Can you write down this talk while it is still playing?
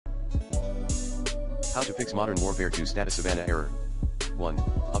How to fix Modern Warfare 2 status Savannah error. 1.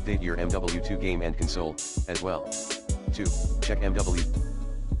 Update your MW2 game and console, as well. 2. Check MW.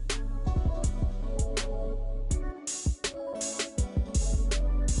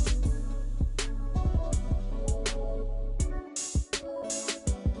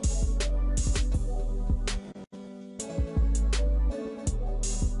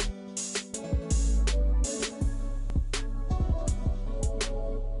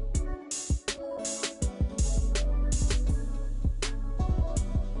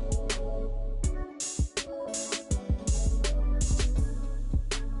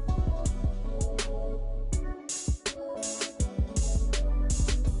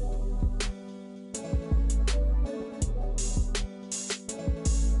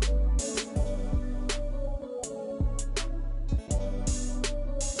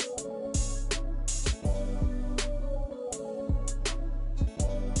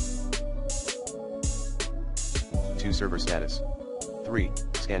 Two, server status. 3.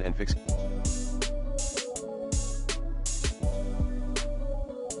 Scan and fix.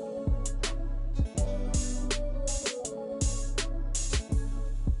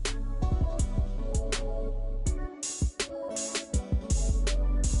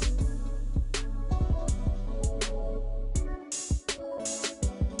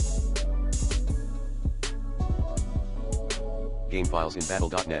 Game files in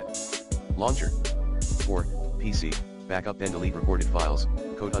battle.net. Launcher. 4. PC, backup and delete recorded files,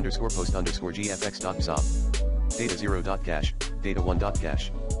 code _ post _ gfx.zob. Data 0.cache, data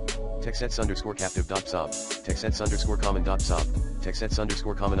 1.cache. Textsets _ captive.zob, textsets _ common.zob, textsets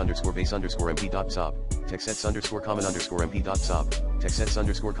 _ common _ base _ mp.zob, textsets _ common _ mp.zob,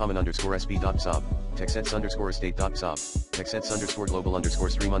 textsets _ common _ sp.zob, textsets _ estate.zob, textsets _ global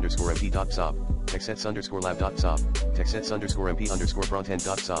 _ stream _ mp.zob, textsets _ lab.zob, textsets _ mp _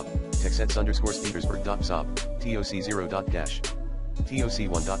 frontend.zob, textsets _ speedersburg.zob, toc0.cache,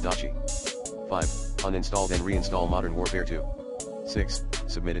 toc1.dachi. 5. Uninstalled and reinstall Modern Warfare 2. 6.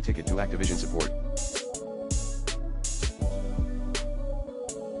 Submit a ticket to Activision support.